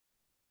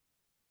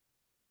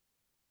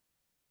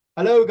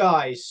Hello,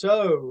 guys.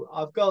 So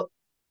I've got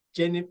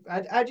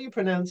How do you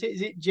pronounce it?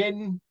 Is it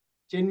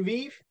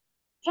Genevieve?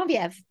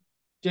 Genevieve.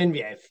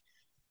 Genevieve.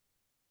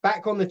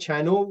 Back on the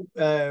channel.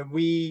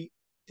 We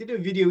did a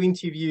video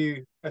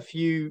interview a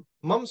few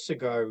months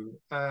ago.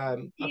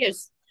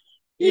 Years.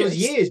 It was Years.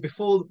 years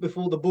before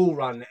the bull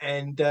run,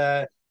 and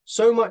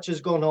so much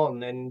has gone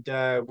on. And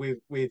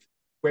with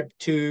Web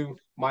 2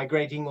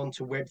 migrating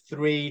onto Web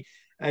 3,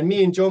 and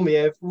me and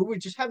Genevieve, we were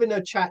just having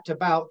a chat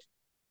about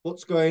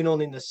what's going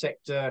on in the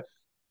sector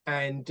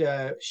and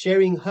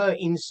sharing her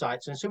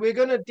insights. And so we're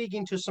going to dig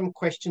into some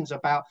questions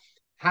about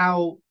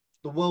how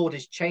the world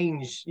has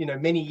changed,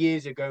 many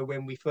years ago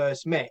when we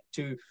first met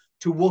to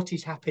what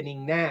is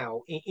happening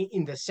now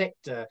in the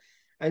sector.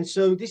 And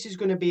so this is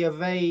going to be a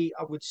very,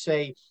 I would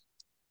say,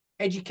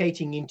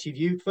 educating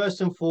interview. First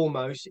and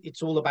foremost,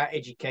 it's all about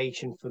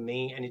education for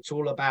me, and it's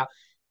all about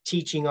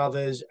teaching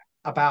others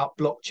about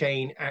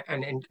blockchain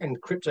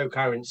and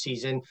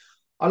cryptocurrencies. And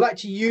I like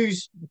to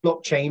use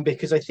blockchain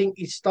because I think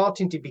it's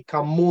starting to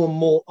become more and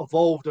more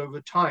evolved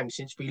over time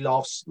since we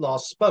last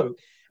spoke.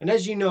 And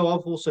as you know,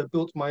 I've also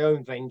built my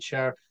own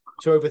venture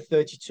to over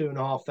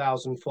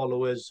 32,500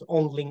 followers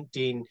on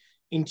LinkedIn,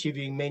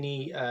 interviewing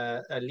many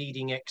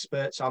leading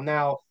experts. I'm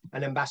now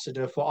an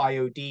ambassador for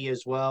IOD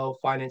as well,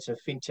 Finance and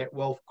FinTech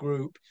Wealth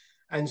Group.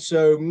 And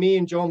so me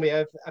and John, we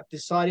have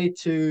decided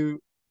to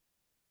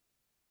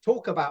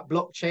talk about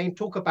blockchain,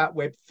 talk about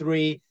Web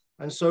 3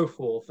 and so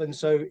forth. And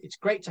so it's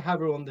great to have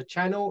her on the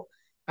channel.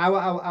 How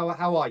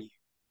are you?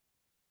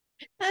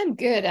 I'm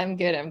good. I'm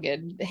good. I'm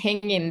good.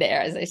 Hang in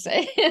there, as I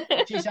say.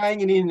 She's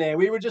hanging in there.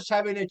 We were just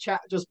having a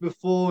chat just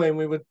before, and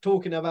we were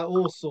talking about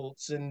all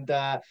sorts. And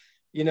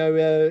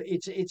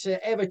it's an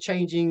ever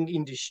changing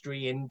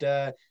industry,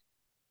 and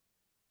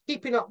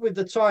keeping up with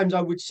the times, I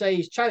would say,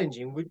 is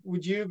challenging.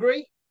 Would you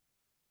agree?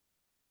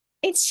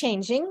 It's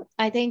changing.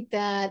 I think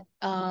that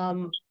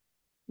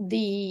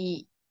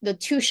the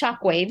two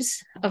shock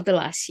waves of the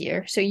last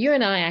year. So you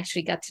and I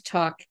actually got to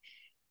talk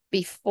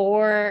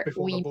before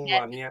Before the we bull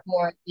met run, yeah.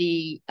 for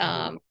the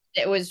Mhm.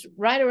 it was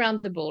right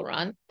around the bull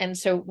run. And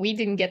so we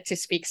didn't get to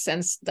speak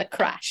since the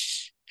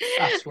crash.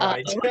 That's Um,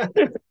 right.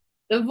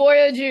 the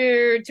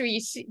Voyager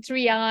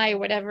 3I,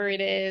 whatever it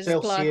is,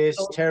 plus Celsius,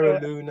 Terra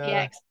also Luna,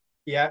 FTX.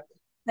 yeah.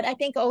 But I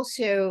think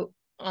also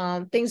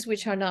things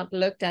which are not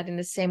looked at in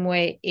the same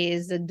way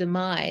is the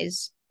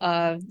demise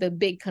of the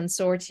big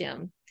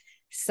consortium,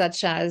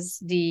 such as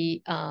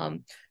the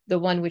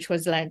one which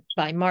was led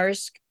by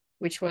Maersk,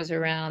 which was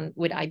around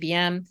with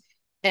IBM,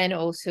 and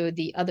also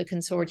the other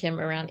consortium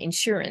around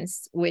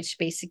insurance, which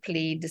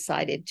basically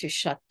decided to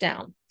shut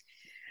down.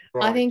 I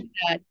Right. think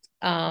that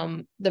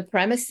the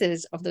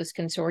premises of those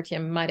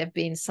consortium might have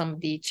been some of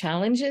the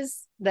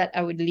challenges that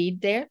I would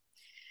lead there,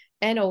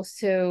 and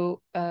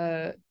also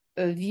a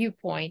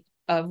viewpoint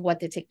of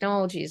what the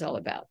technology is all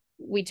about.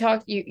 We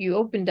talked, you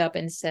opened up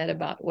and said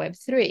about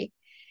Web3.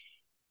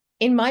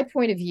 In my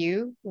point of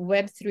view,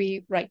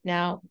 Web3 right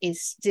now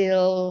is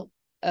still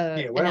Yeah,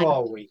 an where ideal.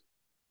 are we?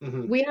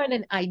 Hmm. We are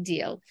an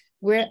ideal.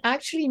 We're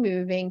actually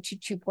moving to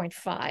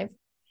 2.5.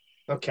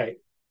 Okay.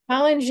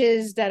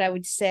 Challenges that I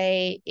would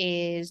say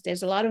is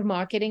there's a lot of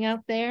marketing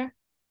out there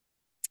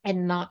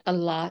and not a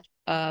lot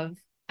of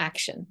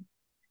action.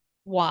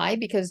 Why?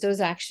 Because those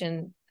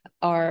action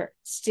are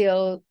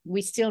still,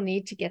 we still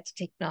need to get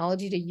the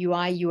technology, the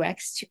UI,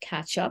 UX to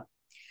catch up.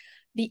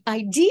 The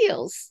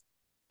ideals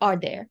are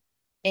there.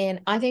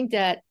 And I think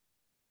that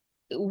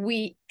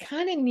we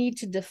kind of need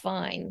to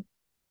define,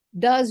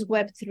 does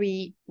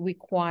Web3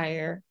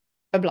 require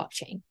a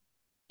blockchain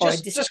or a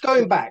Just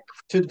going distributed? back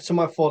to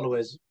my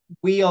followers,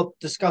 we are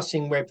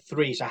discussing Web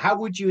 3. So how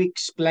would you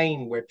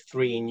explain Web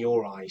 3 in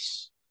your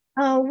eyes?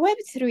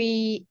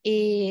 Web3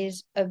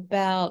 is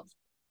about,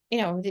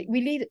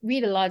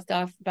 read a lot of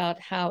stuff about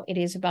how it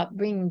is about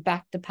bringing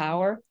back the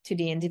power to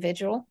the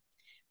individual,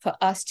 for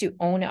us to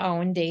own our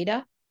own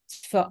data,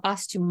 for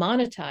us to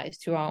monetize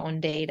through our own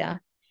data,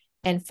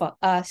 and for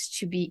us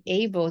to be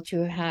able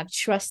to have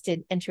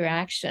trusted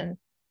interaction,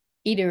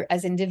 either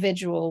as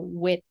individual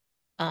with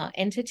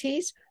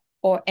entities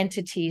or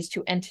entities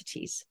to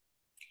entities,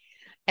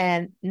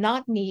 and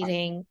not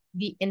needing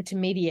the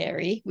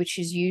intermediary, which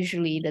is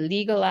usually the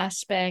legal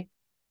aspect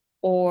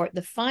or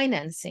the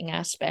financing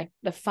aspect,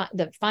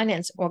 the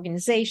finance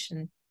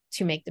organization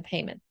to make the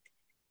payment.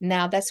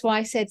 Now, that's why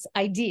I said it's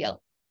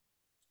ideal,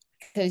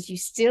 because you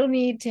still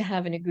need to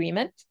have an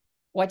agreement.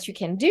 What you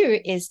can do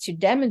is to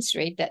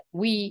demonstrate that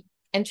we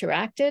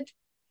interacted,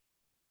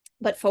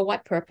 but for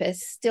what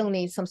purpose, still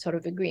need some sort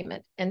of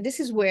agreement. And this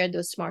is where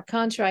the smart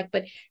contract,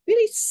 but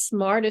really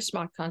smarter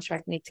smart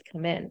contract need to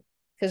come in.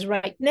 Because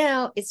right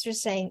now it's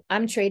just saying,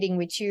 I'm trading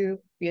with you,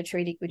 you're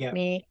trading with Yeah.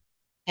 me,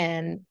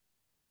 and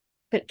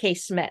put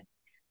case met.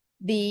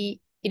 We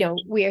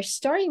are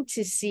starting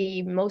to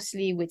see,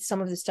 mostly with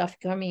some of the stuff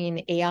coming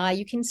in AI,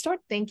 you can start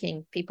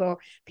thinking people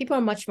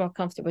are much more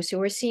comfortable, so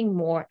we're seeing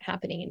more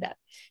happening in that.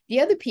 The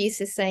other piece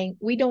is saying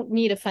we don't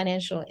need a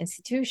financial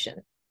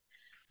institution.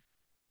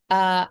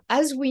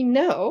 As we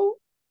know,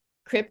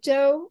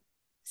 crypto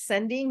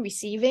sending,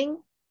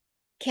 receiving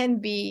can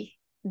be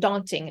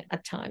daunting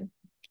at times.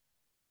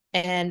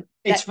 And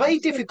It's very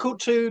difficult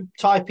to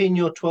type in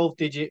your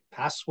 12-digit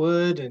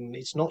password, and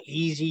it's not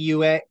easy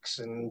UX.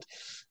 And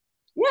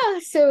yeah,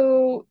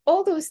 so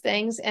all those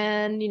things.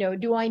 And,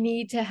 do I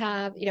need to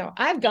have,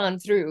 I've gone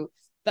through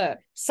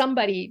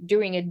somebody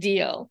doing a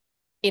deal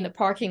in a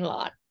parking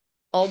lot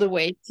all the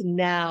way to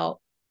now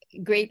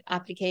great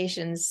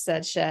applications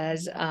such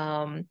as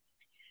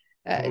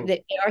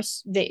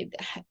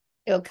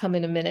it'll come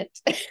in a minute.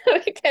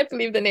 I can't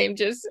believe the name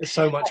just. there's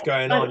so much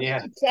going on.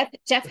 Yeah.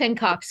 Jeff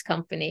Hancock's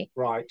company,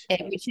 Right.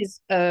 which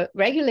is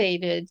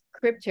regulated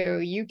crypto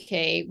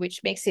UK,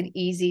 which makes it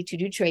easy to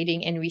do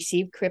trading and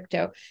receive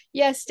crypto.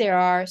 Yes, there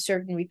are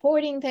certain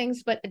reporting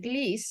things, but at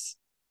least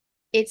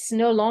it's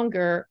no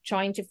longer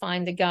trying to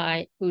find the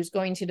guy who's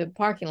going to the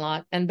parking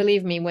lot. And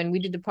believe me, when we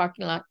did the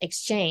parking lot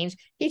exchange,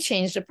 he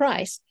changed the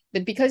price.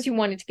 But because you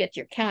wanted to get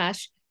your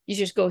cash, you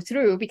just go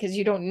through because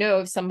you don't know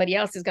if somebody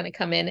else is going to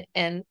come in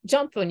and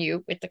jump on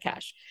you with the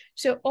cash.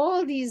 So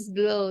all these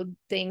little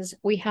things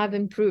we have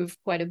improved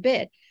quite a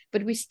bit,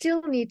 but we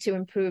still need to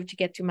improve to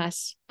get to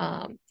mass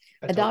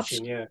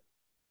adoption. Yeah.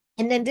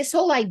 And then this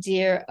whole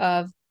idea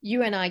of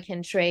you and I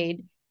can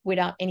trade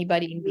without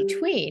anybody in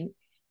between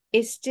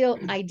is still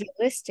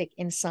idealistic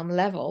in some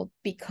level,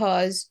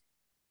 because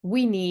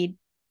we need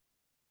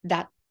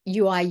that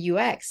UI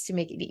UX to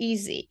make it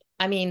easy.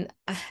 I mean,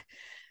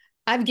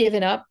 I've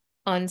given up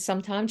on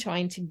sometime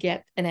trying to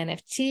get an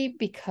NFT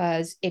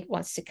because it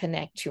wants to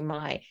connect to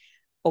my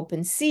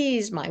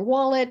OpenSeas, my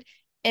wallet.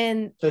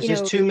 And so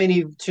there's too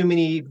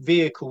many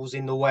vehicles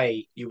in the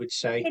way, you would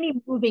say.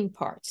 Many moving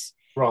parts.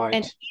 Right.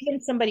 And even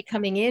somebody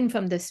coming in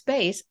from the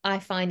space, I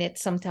find it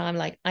sometimes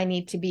like I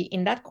need to be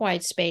in that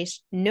quiet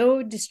space,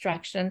 no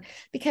distraction,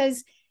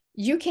 because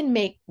you can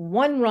make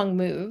one wrong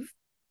move,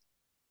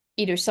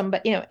 either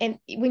somebody, and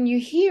when you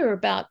hear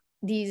about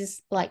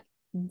these like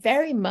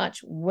very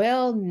much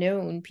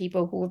well-known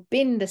people who have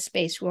been in the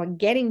space, who are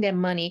getting their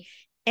money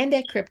and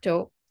their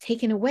crypto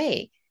taken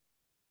away,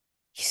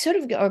 you sort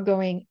of are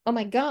going, oh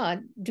my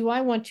God, do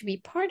I want to be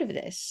part of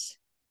this?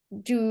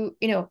 I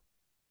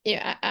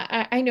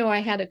know I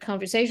had a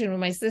conversation with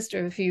my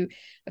sister a few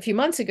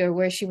months ago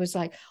where she was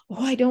like,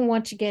 oh, I don't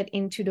want to get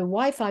into the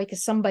Wi-Fi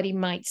because somebody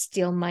might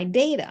steal my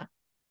data.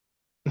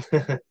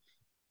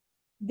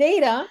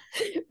 Data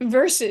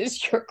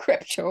versus your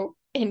crypto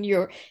and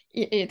your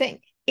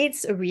thing.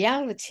 It's a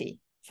reality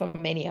for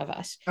many of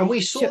us. And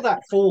we saw that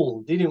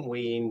fall, didn't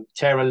we, in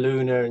Terra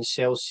Luna and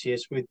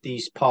Celsius, with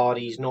these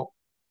parties not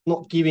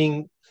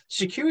giving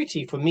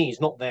security. For me,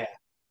 is not there.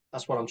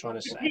 That's what I'm trying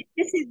to say.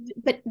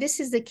 This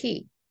is the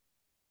key.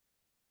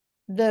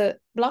 The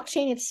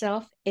blockchain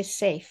itself is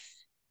safe.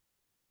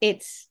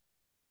 It's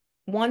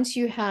once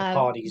you have the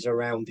parties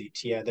around it,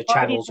 the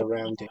channels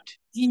around it.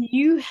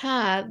 You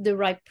have the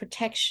right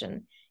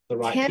protection. The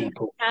right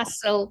people.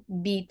 Hassle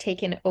be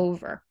taken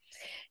over.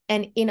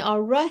 And in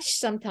our rush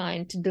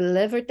sometimes to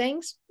deliver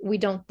things, we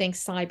don't think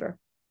cyber.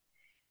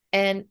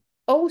 And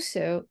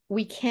also,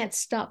 we can't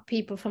stop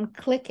people from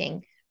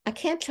clicking. I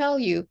can't tell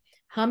you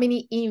how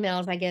many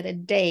emails I get a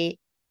day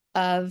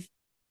of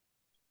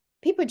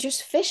people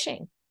just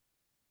phishing.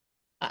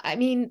 I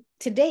mean,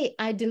 today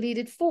I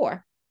deleted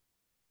 4.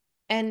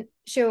 And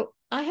so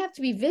I have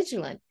to be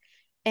vigilant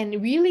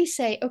and really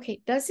say,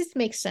 okay, does this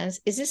make sense?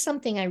 Is this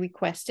something I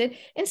requested?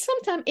 And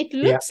sometimes it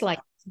looks like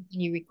something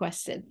you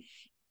requested.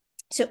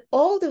 So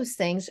all those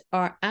things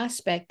are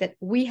aspects that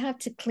we have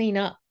to clean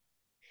up.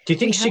 Do you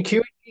think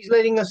security is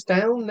letting us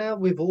down now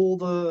with all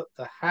the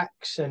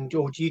hacks, or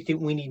do you think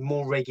we need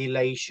more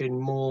regulation,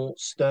 more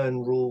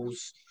stern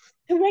rules?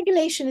 The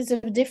regulation is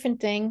a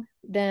different thing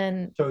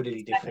than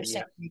totally different.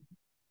 Yeah.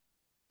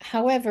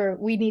 However,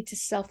 we need to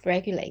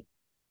self-regulate.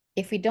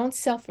 If we don't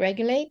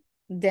self-regulate,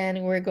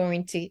 then we're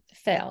going to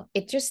fail.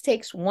 It just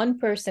takes one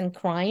person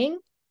crying,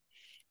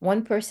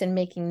 one person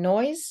making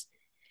noise.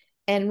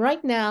 And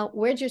right now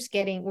we're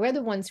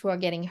the ones who are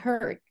getting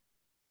hurt.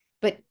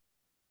 But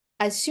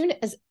as soon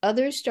as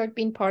others start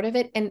being part of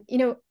it, and,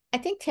 I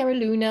think Terra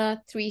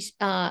Luna, 3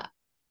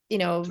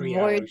 Arrows,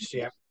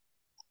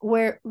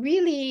 where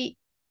really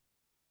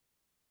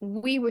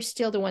we were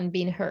still the one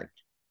being hurt.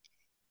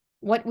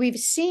 What we've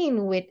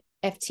seen with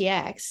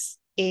FTX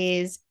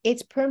is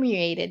it's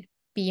permeated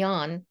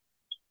beyond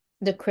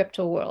the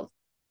crypto world.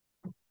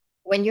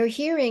 When you're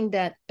hearing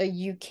that a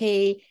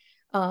UK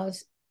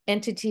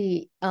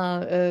entity,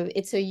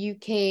 it's a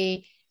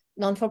UK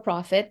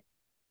non-for-profit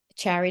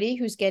charity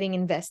who's getting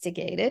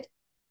investigated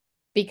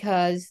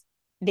because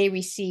they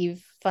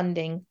receive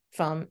funding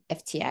from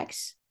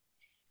FTX.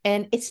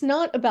 And it's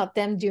not about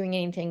them doing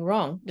anything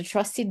wrong. The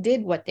trustee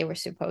did what they were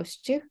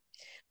supposed to,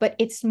 but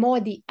it's more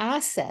the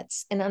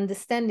assets and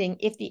understanding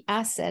if the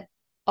asset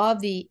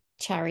of the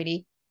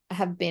charity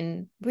have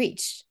been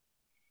breached.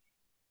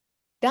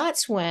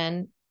 That's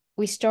when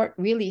we start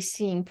really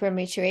seeing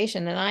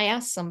perpetuation. And I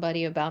asked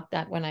somebody about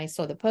that when I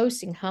saw the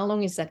posting, how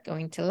long is that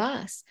going to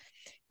last?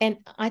 And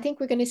I think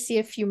we're going to see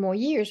a few more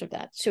years of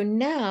that. So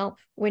now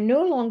we're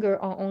no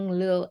longer our own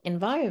little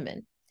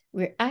environment.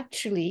 We're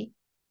actually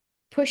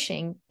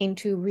pushing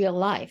into real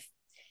life.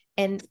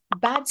 And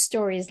bad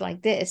stories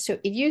like this. So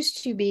it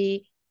used to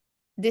be,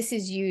 this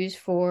is used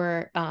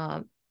for,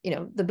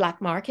 the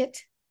black market.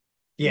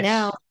 Yes.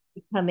 Now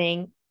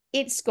becoming,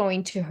 it's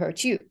going to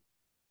hurt you.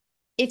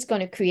 It's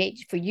going to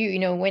create for you,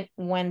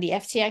 when the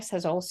FTX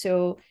has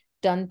also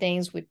done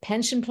things with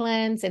pension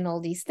plans and all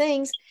these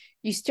things,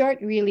 you start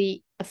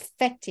really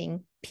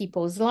affecting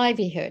people's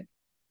livelihood,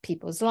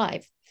 people's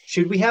life.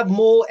 Should we have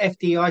more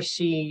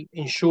FDIC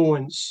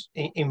insurance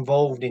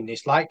involved in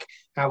this, like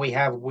how we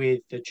have with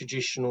the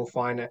traditional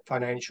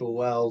financial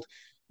world,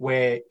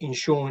 where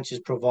insurance is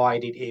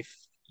provided if,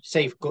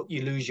 say,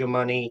 you lose your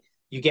money,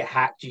 you get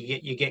hacked,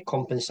 you get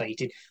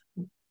compensated.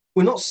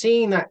 We're not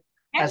seeing that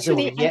as of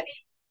Actually, yet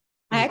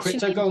I in actually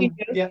crypto. Go on.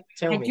 Yeah,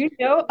 tell I me. do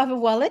know of a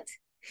wallet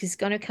who's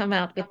going to come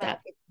out with that.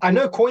 I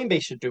know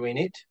Coinbase are doing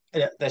it.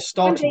 They're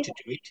starting Coinbase, to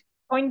do it.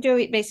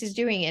 Coinbase is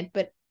doing it,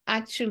 but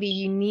actually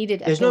you need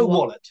it at There's the no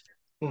wallet.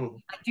 wallet. Hmm.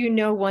 I do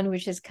know one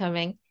which is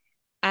coming.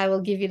 I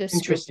will give you the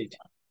scoop. Interested.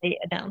 They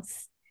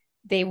announce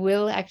they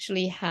will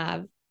actually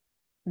have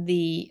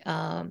the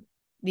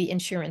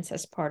insurance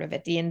as part of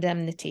it, the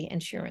indemnity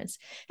insurance.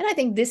 And I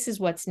think this is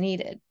what's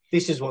needed.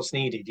 This is what's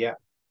needed. Yeah.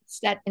 It's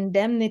that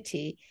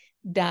indemnity,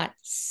 that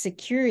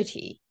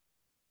security.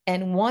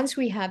 And once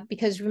we have,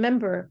 because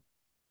remember,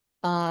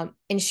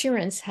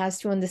 insurance has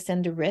to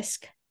understand the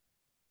risk,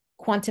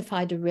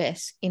 quantify the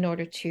risk in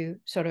order to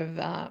sort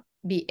of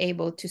be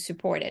able to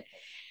support it.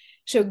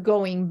 So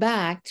going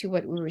back to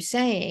what we were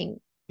saying,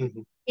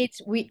 Mm-hmm.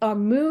 we are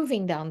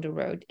moving down the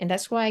road, and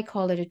that's why I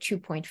call it a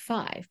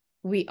 2.5.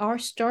 We are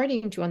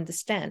starting to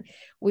understand.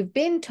 We've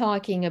been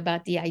talking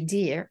about the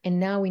idea, and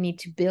now we need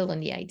to build on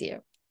the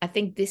idea. I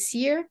think this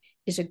year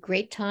is a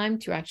great time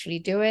to actually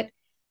do it.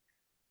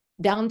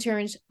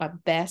 Downturns are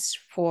best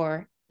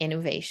for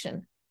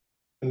innovation.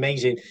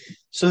 Amazing.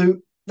 So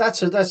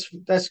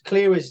that's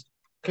clear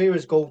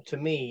as gold to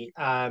me.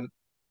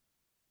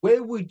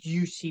 Where would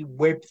you see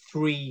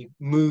Web3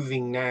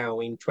 moving now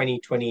in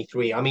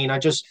 2023? I mean, I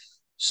just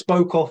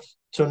spoke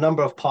to a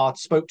number of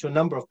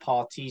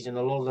parties, and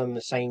a lot of them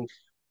are saying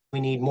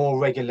we need more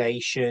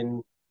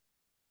regulation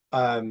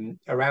around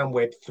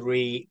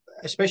Web3,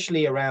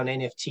 especially around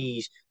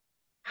NFTs.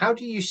 How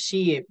do you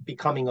see it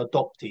becoming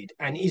adopted,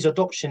 and is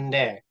adoption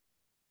there?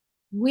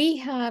 We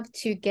have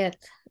to get,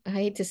 I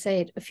hate to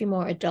say it, a few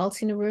more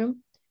adults in the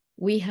room.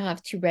 We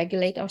have to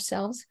regulate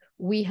ourselves.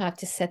 We have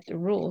to set the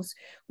rules.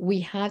 We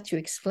have to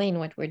explain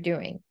what we're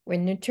doing. We're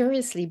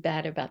notoriously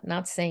bad about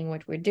not saying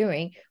what we're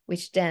doing,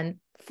 which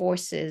then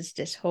forces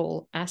this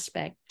whole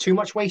aspect. Too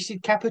much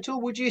wasted capital,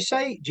 would you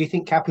say? Do you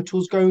think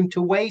capital's going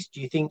to waste?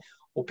 Do you think,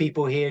 or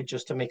people here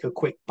just to make a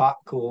quick buck,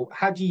 or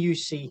how do you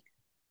see?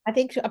 I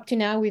think up to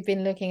now we've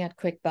been looking at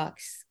quick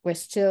bucks. We're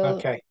still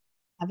Okay.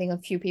 having a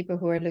few people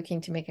who are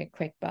looking to make a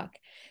quick buck.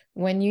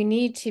 When you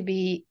need to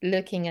be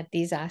looking at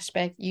these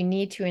aspects, you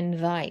need to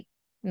invite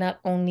not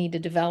only the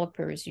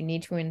developers, you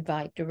need to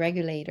invite the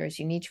regulators,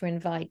 you need to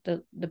invite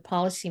the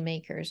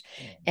policymakers,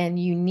 and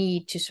you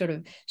need to sort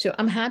of. So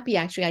I'm happy,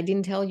 actually, I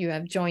didn't tell you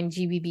I've joined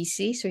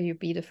GBBC, so you'll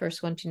be the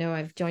first one to know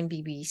I've joined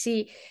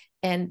BBC.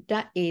 And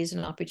that is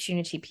an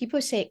opportunity.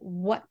 People say,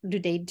 what do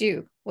they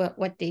do? Well,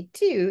 what they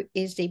do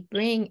is they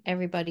bring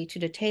everybody to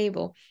the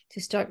table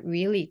to start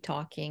really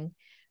talking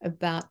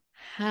about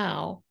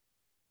how,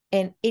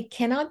 and it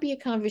cannot be a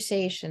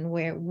conversation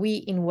where we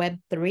in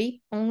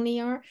Web3 only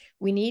are.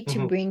 We need to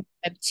Mm-hmm. bring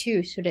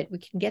Web2 so that we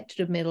can get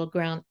to the middle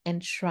ground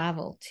and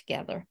travel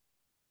together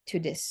to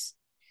this.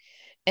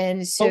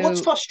 And so, But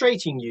what's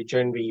frustrating you,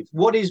 Genevieve?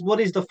 What is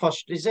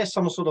the Is there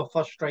some sort of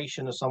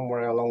frustration or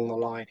somewhere along the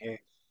line here,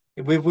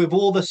 with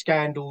all the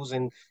scandals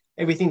and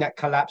everything that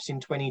collapsed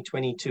in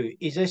 2022?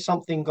 Is there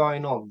something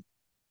going on?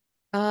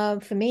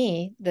 for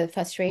me, the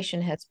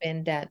frustration has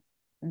been that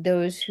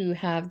those who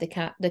have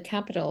the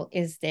capital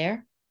is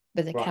there,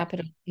 but the Right.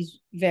 capital is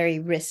very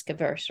risk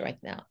averse right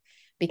now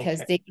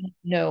because Okay. they don't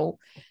know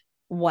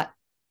what,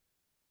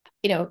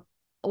 you know,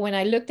 when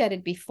I looked at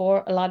it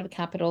before, a lot of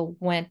capital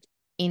went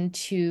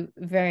into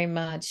very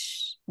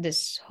much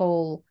this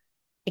whole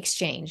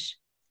exchange.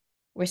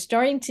 We're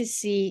starting to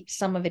see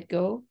some of it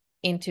go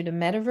into the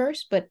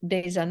metaverse, but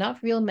these are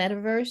not real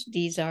metaverse.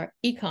 These are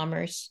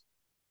e-commerce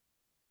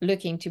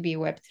looking to be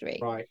Web3.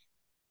 Right.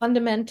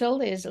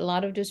 Fundamental is a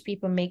lot of those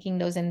people making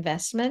those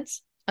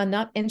investments are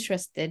not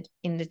interested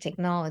in the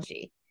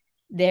technology.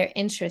 They're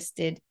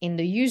interested in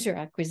the user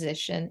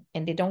acquisition,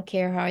 and they don't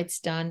care how it's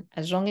done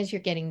as long as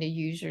you're getting the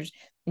users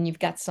and you've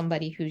got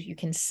somebody who you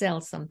can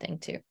sell something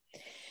to.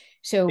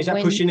 So Is that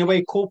when pushing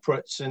away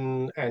corporates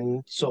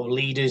and sort of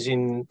leaders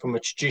in from a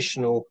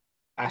traditional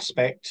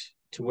aspect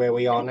to where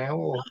we are now?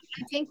 Or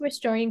I think we're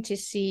starting to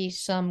see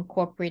some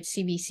corporate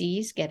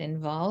CVCs get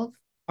involved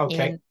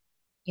okay.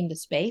 in the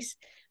space,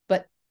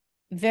 but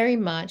very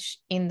much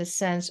in the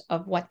sense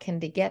of what can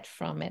they get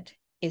from it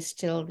is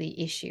still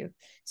the issue.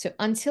 So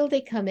until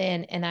they come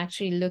in and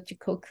actually look to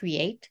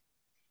co-create,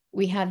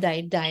 we have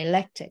that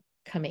dialectic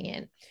coming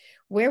in.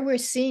 Where we're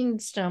seeing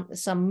some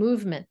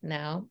movement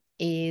now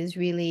is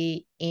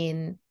really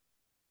in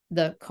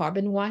the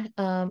carbon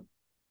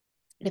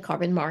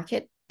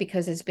market,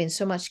 because there's been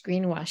so much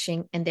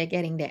greenwashing and they're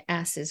getting their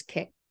asses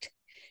kicked.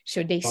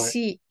 So they Right.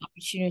 see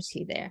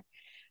opportunity there.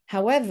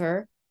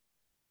 However,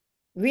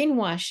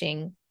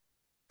 greenwashing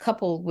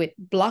coupled with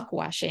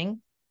blockwashing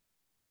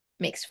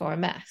makes for a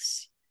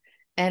mess.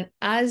 And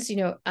as you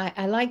know,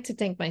 I like to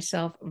think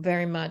myself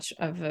very much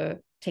of a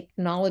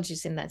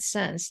technologist in that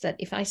sense, that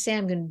if I say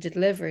I'm going to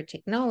deliver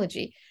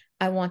technology,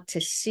 I want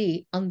to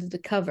see under the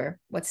cover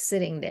what's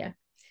sitting there.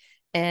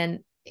 And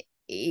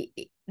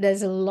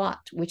there's a lot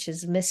which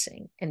is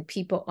missing, and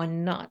people are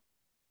not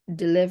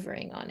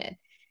delivering on it.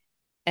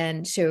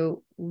 And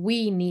so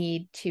we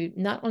need to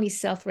not only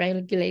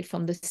self-regulate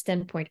from the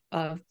standpoint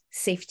of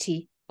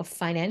safety of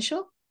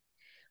financial,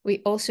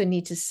 we also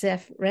need to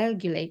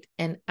self-regulate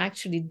and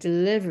actually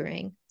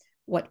delivering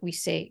what we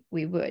say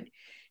we would.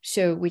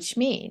 So, which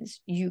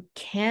means you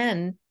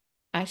can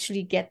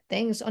actually get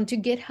things onto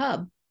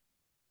GitHub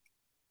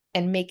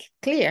and make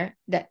clear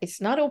that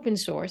it's not open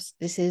source.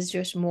 This is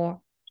just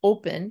more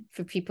open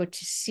for people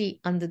to see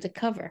under the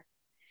cover.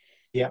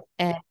 Yeah.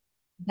 And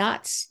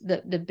that's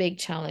the big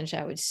challenge.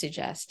 I would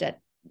suggest that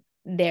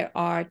there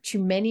are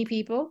too many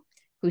people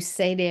who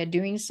say they're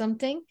doing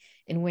something,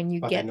 and when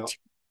you get to,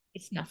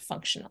 it's not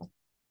functional.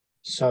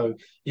 So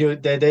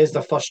there's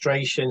the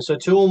frustration. So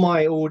to all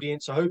my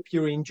audience, I hope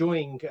you're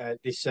enjoying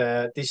this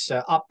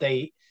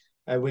update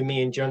with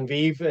me and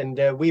Genevieve,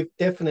 and we've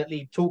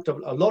definitely talked a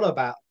lot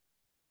about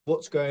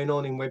what's going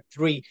on in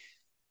Web3.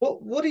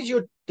 What is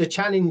the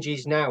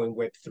challenges now in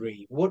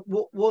Web3?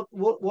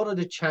 What are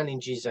the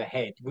challenges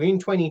ahead? We're in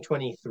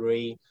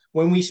 2023.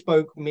 When we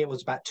spoke, it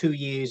was about 2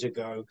 years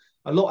ago.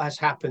 A lot has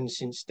happened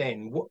since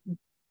then.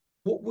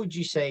 What would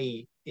you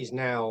say is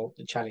now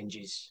the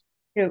challenges?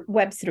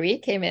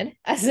 Web3 came in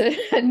as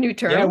a new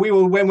term. Yeah, we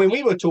were when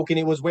we were talking,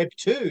 it was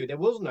Web2. There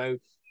was no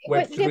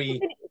Web3.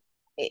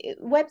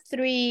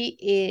 Web3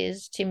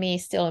 is, to me,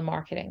 still in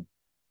marketing.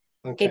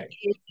 Okay. It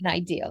is an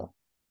ideal.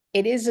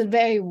 It is a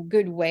very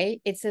good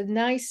way. It's a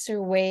nicer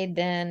way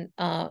than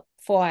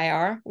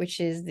 4IR,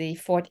 which is the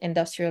Fourth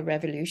Industrial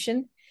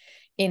Revolution,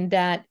 in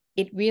that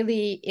it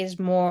really is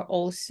more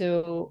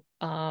also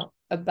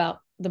about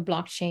the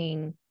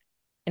blockchain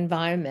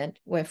environment,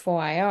 where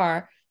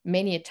 4IR,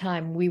 many a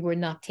time we were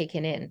not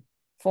taken in.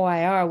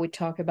 4IR would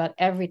talk about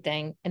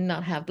everything and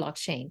not have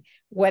blockchain.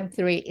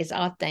 Web3 is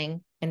our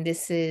thing, and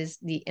this is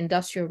the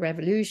Industrial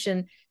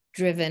Revolution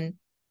driven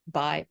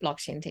by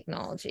blockchain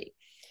technology.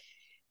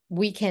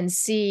 We can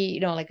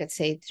see, like I'd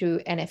say, through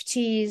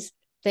NFTs,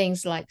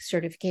 things like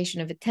certification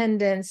of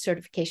attendance,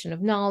 certification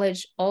of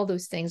knowledge, all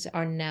those things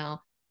are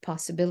now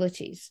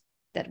possibilities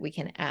that we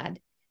can add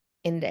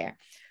in there.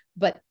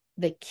 But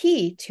the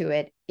key to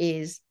it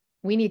is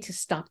we need to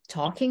stop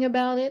talking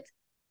about it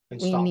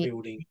and start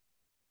building.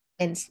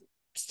 And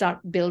start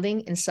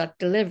building and start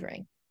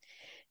delivering.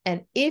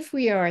 And if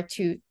we are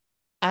to,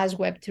 as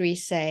Web3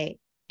 say,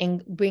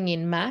 and bring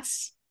in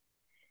mass,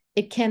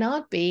 it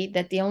cannot be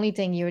that the only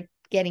thing you're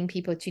getting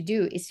people to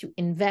do is to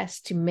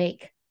invest to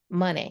make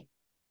money.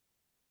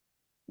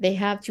 They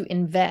have to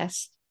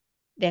invest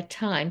their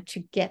time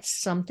to get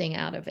something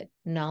out of it.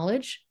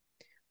 Knowledge,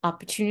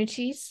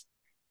 opportunities,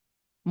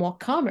 more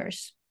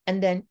commerce.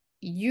 And then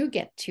you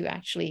get to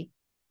actually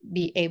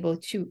be able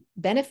to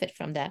benefit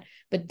from that.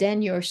 But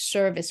then your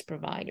service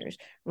providers.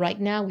 Right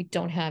now, we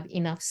don't have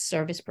enough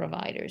service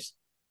providers.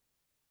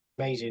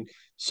 Amazing.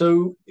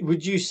 So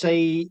would you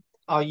say,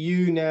 are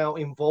you now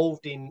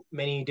involved in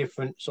many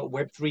different sort of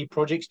Web3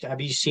 projects?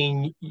 Have you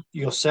seen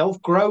yourself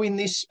grow in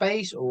this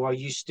space, or are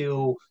you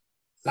still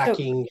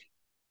lacking?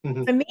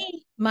 So, for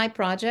me, my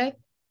project,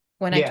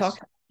 when I talk,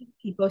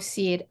 people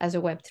see it as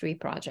a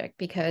Web3 project,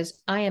 because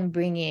I am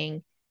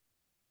bringing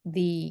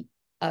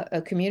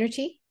a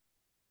community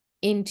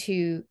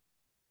into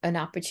an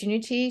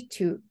opportunity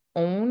to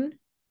own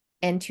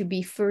and to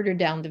be further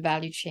down the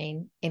value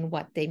chain in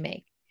what they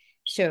make.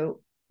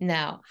 So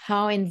now,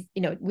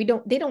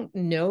 they don't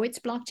know it's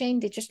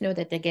blockchain. They just know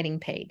that they're getting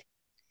paid.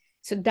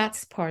 So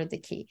that's part of the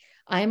key.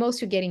 I am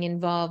also getting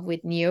involved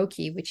with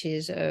Gnocchi, which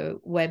is a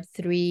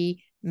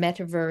Web3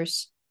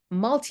 metaverse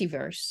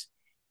multiverse.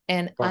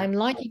 And I'm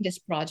liking this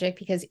project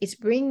because it's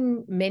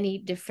bringing many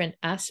different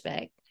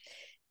aspects.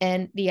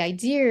 And the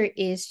idea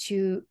is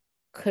to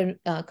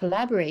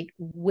collaborate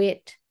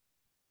with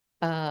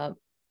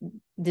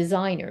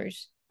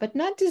designers, but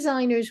not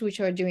designers which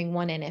are doing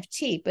one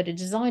NFT, but a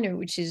designer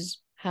which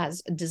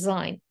has a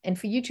design, and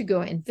for you to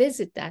go and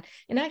visit that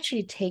and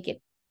actually take it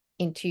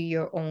into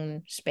your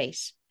own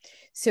space.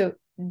 So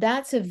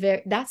that's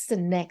the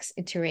next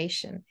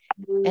iteration.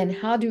 And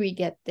how do we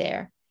get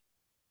there?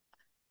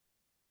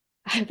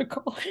 I have a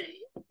call.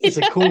 It's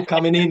a call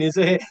coming in, is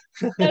it?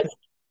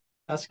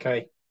 That's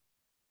okay.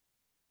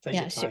 Take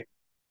your time. Sure.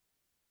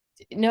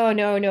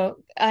 No.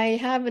 I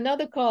have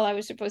another call I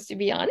was supposed to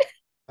be on.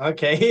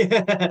 Okay.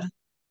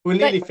 We're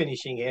nearly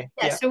finishing here.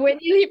 Yeah, so we're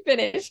nearly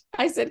finished.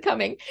 I said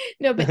coming.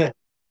 No, but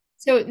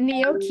so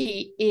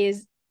Gnocchi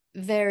is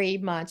very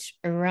much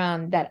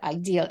around that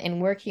ideal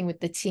and working with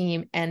the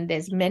team, and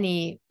there's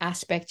many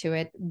aspects to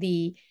it.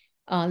 The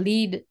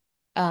lead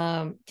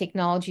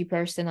technology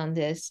person on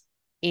this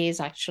is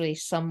actually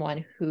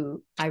someone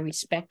who I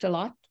respect a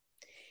lot,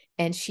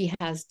 and she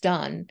has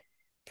done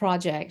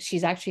projects.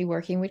 She's actually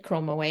working with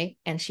ChromaWay,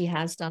 and she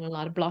has done a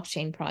lot of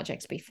blockchain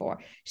projects before.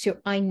 So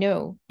I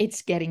know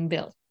it's getting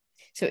built.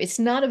 So it's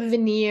not a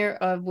veneer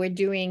of we're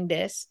doing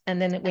this,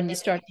 and then when you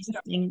start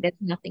listening, that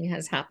nothing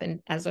has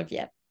happened as of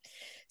yet.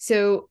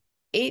 So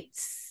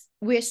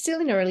we're still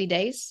in early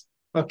days.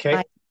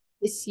 Okay.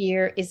 This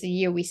year is the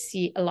year we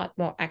see a lot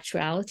more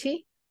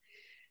actuality,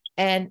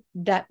 and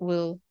that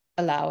will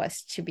allow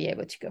us to be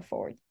able to go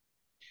forward.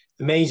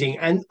 Amazing.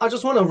 And I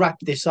just want to wrap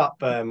this up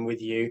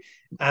with you.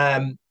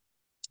 Um,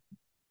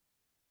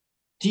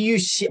 do you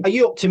see, are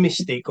you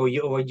optimistic or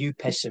are you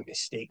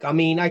pessimistic? I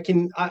mean, I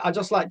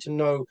just like to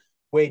know,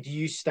 where do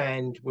you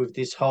stand with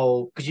this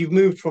whole, because you've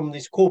moved from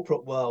this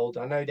corporate world.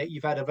 I know that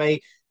you've had a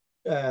very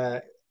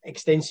uh,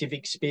 extensive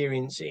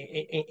experience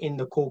in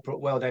the corporate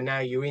world, and now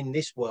you're in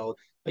this world.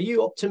 Are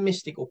you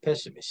optimistic or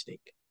pessimistic?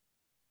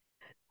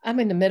 I'm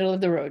in the middle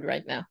of the road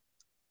right now.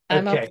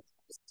 I'm Okay.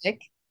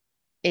 optimistic.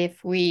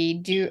 If we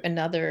do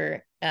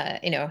another,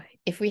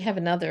 if we have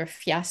another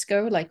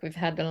fiasco like we've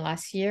had in the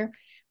last year,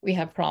 we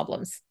have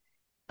problems.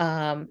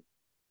 Um,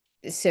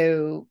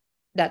 so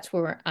that's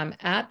where I'm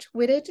at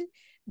with it.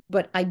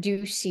 But I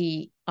do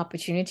see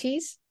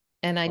opportunities,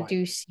 and I Right.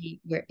 do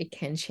see where it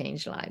can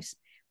change lives.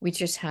 We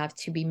just have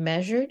to be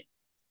measured,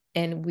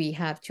 and we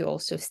have to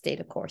also stay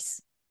the course.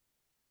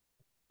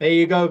 There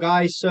you go,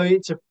 guys. So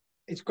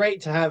it's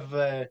great to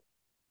have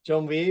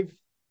Genevieve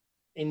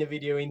in the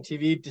video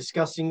interview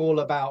discussing all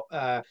about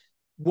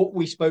what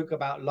we spoke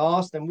about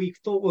last, and we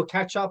thought we'll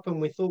catch up, and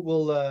we thought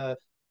we'll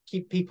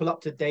keep people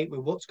up to date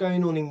with what's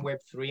going on in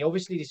Web3.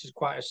 Obviously, this is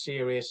quite a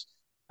serious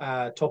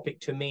topic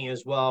to me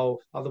as well.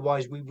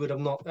 Otherwise, we would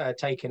have not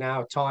taken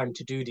our time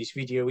to do this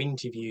video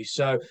interview.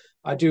 So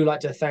I do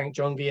like to thank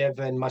Genevieve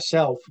and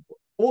myself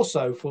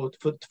also for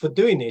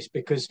doing this,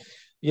 because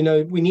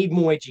we need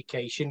more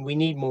education, we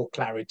need more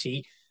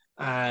clarity,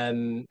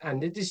 and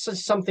this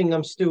is something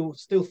I'm still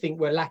think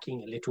we're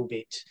lacking a little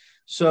bit.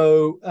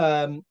 So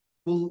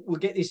we'll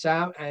get this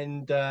out,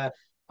 and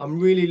I'm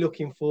really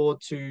looking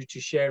forward to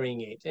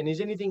sharing it. And is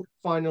anything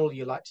final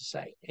you'd like to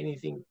say?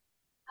 Anything?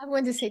 I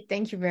want to say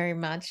thank you very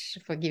much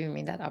for giving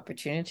me that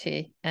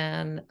opportunity.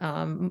 And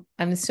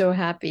I'm so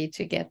happy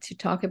to get to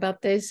talk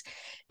about this.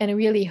 And I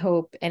really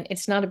hope, and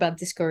it's not about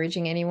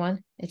discouraging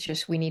anyone, it's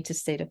just we need to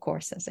stay the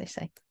course, as I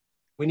say.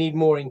 We need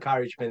more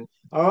encouragement.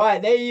 All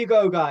right, there you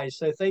go, guys.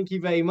 So thank you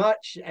very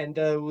much, and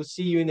we'll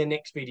see you in the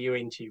next video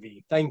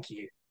interview. Thank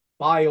you.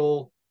 Bye,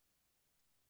 all.